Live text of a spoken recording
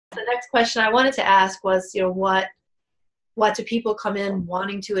next question I wanted to ask was, what do people come in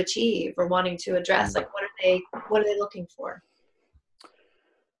wanting to achieve or wanting to address? Like, what are they looking for?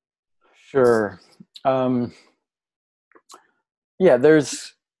 Sure. Yeah,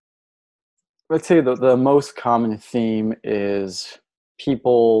 let's say the most common theme is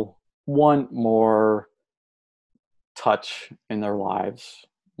people want more touch in their lives,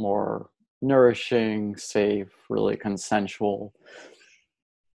 more nourishing, safe, really consensual,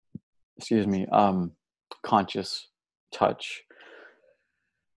 excuse me, conscious touch.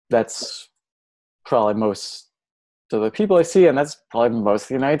 That's probably most of the people I see, and that's probably most of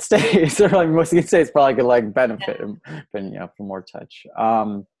the United States, or like most of the United States probably could like benefit from more touch.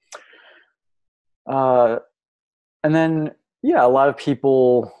 Uh, and then, yeah, a lot of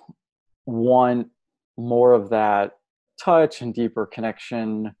people want more of that touch and deeper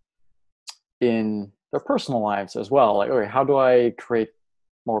connection in their personal lives as well. Like, okay, how do I create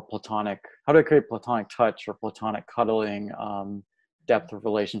platonic touch or platonic cuddling, depth of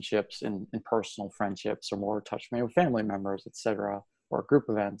relationships in personal friendships, or more touch maybe with family members, etc., or group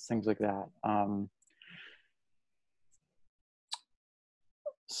events, things like that.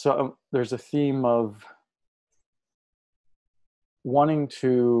 So there's a theme of wanting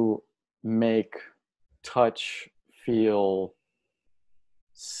to make touch feel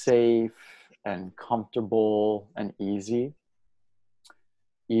safe and comfortable and easy,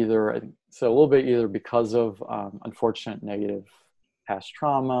 a little bit either because of unfortunate negative past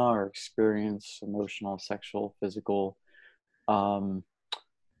trauma or experience, emotional, sexual, physical,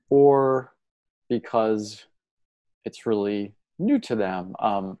 or because it's really new to them.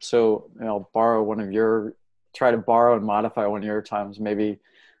 So, try to borrow and modify one of your times. Maybe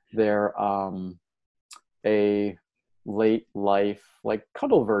they're a late life, like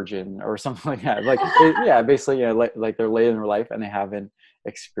cuddle virgin or something like that. Basically, like they're late in their life and they haven't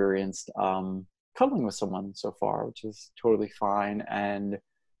experienced cuddling with someone so far, which is totally fine. And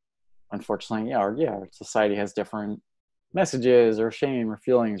unfortunately, our society has different messages or shame or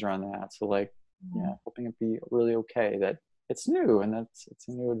feelings around that. So hoping it be really okay that it's new and it's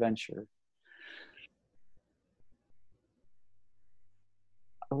a new adventure.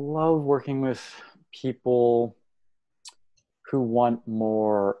 I love working with people who want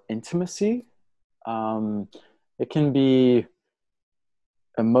more intimacy. It can be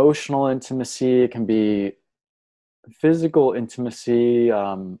emotional intimacy, it can be physical intimacy,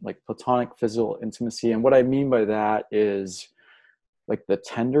 like platonic physical intimacy. And what I mean by that is like the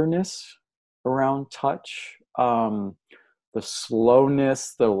tenderness around touch, the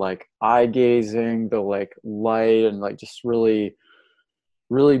slowness, the like eye gazing, the like light, and like just really,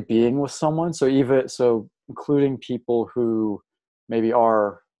 really being with someone. So including people who maybe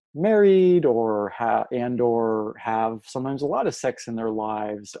are married or have sometimes a lot of sex in their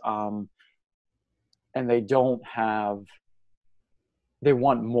lives, and they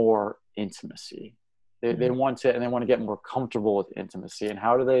want more intimacy. They want to, and they want to get more comfortable with intimacy. And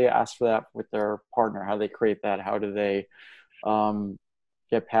how do they ask for that with their partner? How do they create that? How do they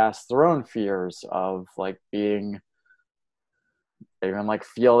get past their own fears of like being, even like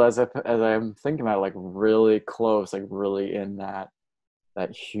feel as I'm thinking about it, like really close, like really in that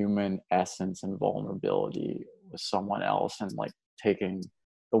human essence and vulnerability with someone else, and like taking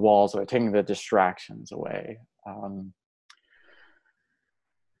the walls away, taking the distractions away. I'm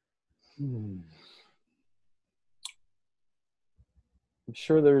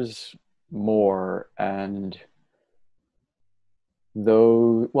sure there's more, and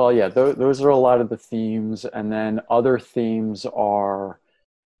those are a lot of the themes. And then other themes are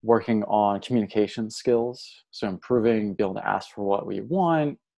working on communication skills. So improving, being able to ask for what we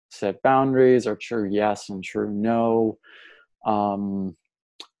want, set boundaries, or true yes and true no.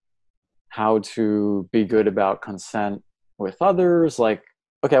 How to be good about consent with others. Like,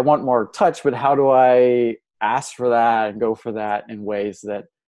 okay, I want more touch, but how do I ask for that and go for that in ways that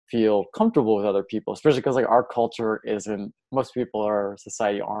feel comfortable with other people? Especially because like our culture isn't, most people in our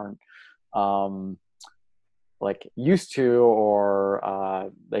society aren't like used to,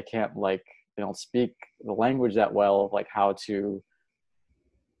 or they can't, like, they don't speak the language that well of like how to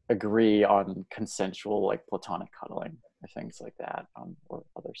agree on consensual, like platonic cuddling or things like that, or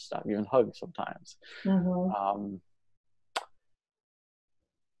other stuff, even hugs sometimes. Mm-hmm.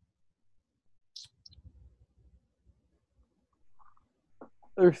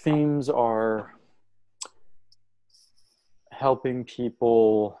 Other themes are helping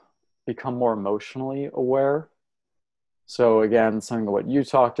people become more emotionally aware. So again, something of what you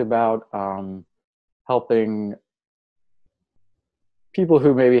talked about, helping people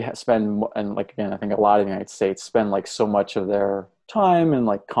who maybe spend, and like again, I think a lot of the United States spend like so much of their time and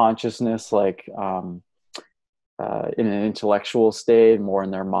like consciousness, like in an intellectual state, more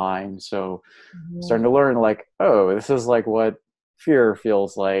in their mind. So Mhm. starting to learn like, oh, this is like what fear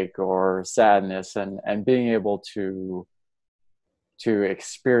feels like, or sadness, and being able to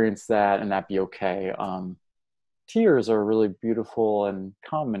experience that and that be okay. Tears are a really beautiful and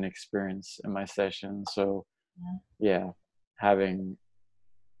common experience in my session. So yeah, having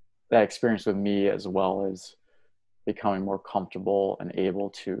that experience with me as well as becoming more comfortable and able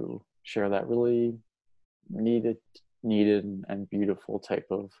to share that really needed and beautiful type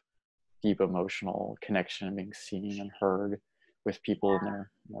of deep emotional connection, being seen and heard with people in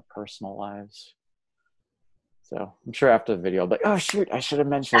their personal lives. So I'm sure after the video I'll be like, oh shoot, I should have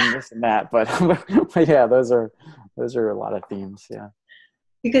mentioned this and that. But, but yeah, those are a lot of themes. Yeah.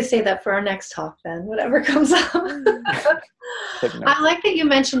 You could say that for our next talk then, whatever comes up. Take I notes. like that you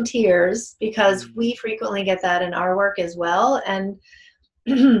mentioned tears because Mm. we frequently get that in our work as well. And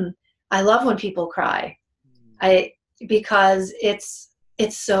I love when people cry. I because it's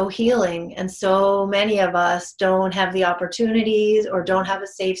so healing, and so many of us don't have the opportunities or don't have a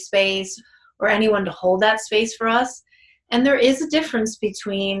safe space or anyone to hold that space for us. And there is a difference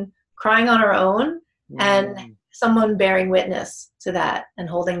between crying on our own and Mm. someone bearing witness to that and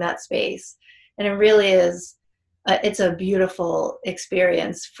holding that space. And it really is it's a beautiful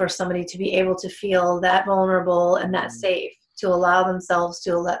experience for somebody to be able to feel that vulnerable and that Mm. safe to allow themselves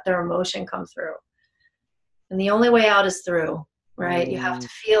to let their emotion come through. And the only way out is through, right? You have Mm. to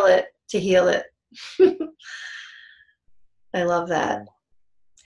feel it to heal it. I love Yeah. that.